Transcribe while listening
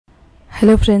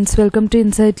Hello friends, welcome to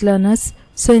Insight Learners.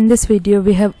 So in this video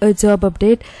we have a job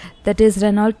update, that is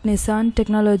Renault-Nissan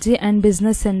Technology and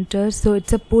Business Center. So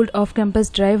it's a pooled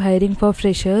off-campus drive hiring for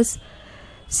freshers.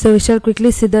 So we shall quickly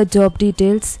see the job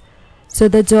details. So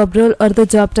the job role or the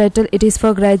job title, it is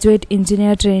for graduate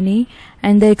engineer trainee,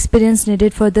 and the experience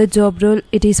needed for the job role,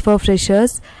 it is for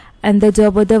freshers, and the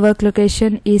job or the work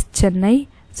location is Chennai,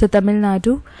 so Tamil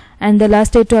Nadu, and the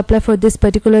last date to apply for this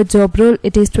particular job role,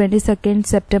 it is 22nd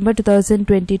September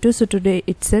 2022, so today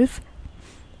itself.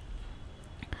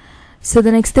 So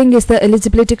the next thing is the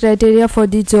eligibility criteria for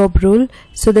the job role.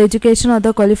 So the education or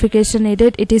the qualification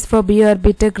needed, it is for BA or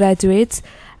BTech graduates,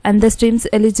 and the streams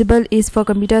eligible is for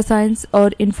computer science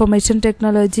or information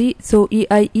technology, so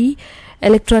EIE,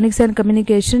 electronics and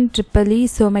communication, EEE,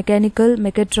 so mechanical,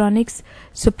 mechatronics,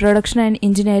 so production and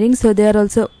engineering, so they are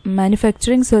also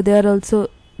manufacturing, so they are also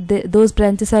those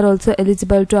branches are also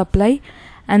eligible to apply,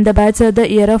 and the batch or the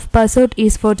year of pass out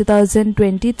is for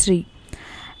 2023.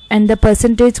 And the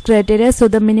percentage criteria, so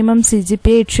the minimum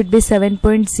CGPA, it should be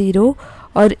 7.0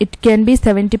 or it can be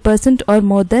 70% or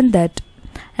more than that,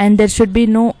 and there should be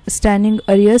no standing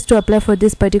arrears to apply for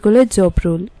this particular job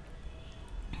role.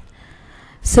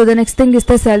 So the next thing is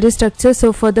the salary structure.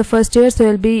 So for the first year, so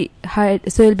you'll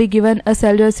be given a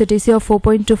salary or CTC of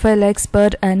 4.25 lakhs per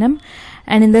annum,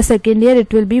 and in the second year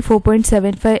it will be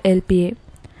 4.75 LPA.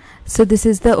 So this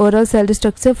is the overall salary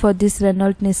structure for this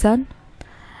Renault-Nissan.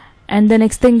 And the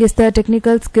next thing is the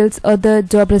technical skills or the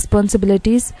job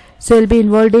responsibilities. So you'll be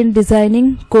involved in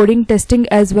designing, coding, testing,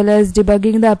 as well as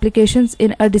debugging the applications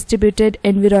in a distributed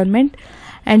environment,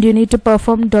 and you need to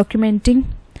perform documenting,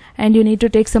 and you need to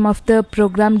take some of the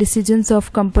program decisions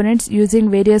of components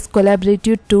using various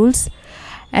collaborative tools,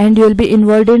 and you will be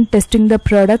involved in testing the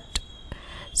product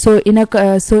so in a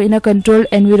controlled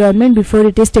environment before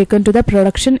it is taken to the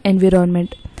production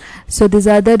environment. So these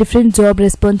are the different job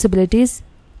responsibilities.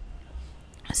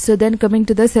 So then coming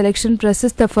to the selection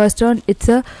process, the first round, it's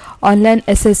a online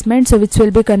assessment, so which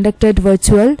will be conducted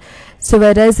virtual. So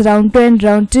whereas round 2 and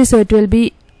round 3, so it will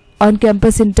be on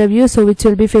campus interview, so which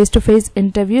will be face-to-face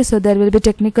interview. So there will be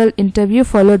technical interview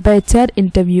followed by HR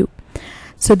interview.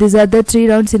 So these are the 3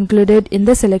 rounds included in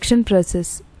the selection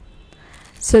process.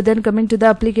 So then coming to the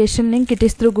application link, it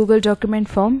is through Google document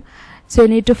form. So you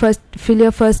need to first fill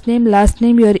your first name, last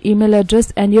name, your email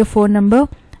address and your phone number,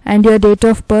 and your date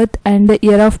of birth and the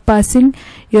year of passing,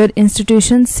 your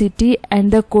institution, city,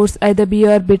 and the course, either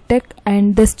BA or BTech,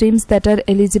 and the streams that are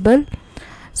eligible.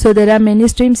 So there are many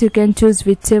streams, you can choose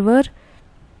whichever,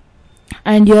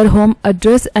 and your home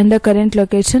address and the current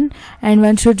location, and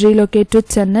one should relocate to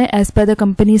Chennai as per the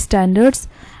company standards.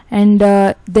 And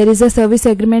there is a service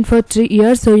agreement for 3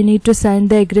 years, so you need to sign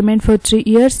the agreement for 3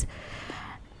 years,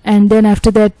 and then after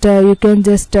that you can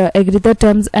just agree the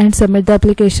terms and submit the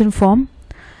application form.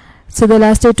 So the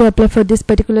last day to apply for this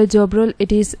particular job role,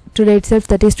 it is today itself,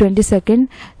 that is 22nd.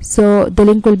 So the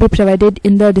link will be provided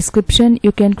in the description.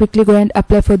 You can quickly go and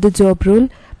apply for the job role.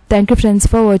 Thank you friends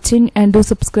for watching, and do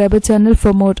subscribe our channel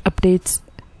for more updates.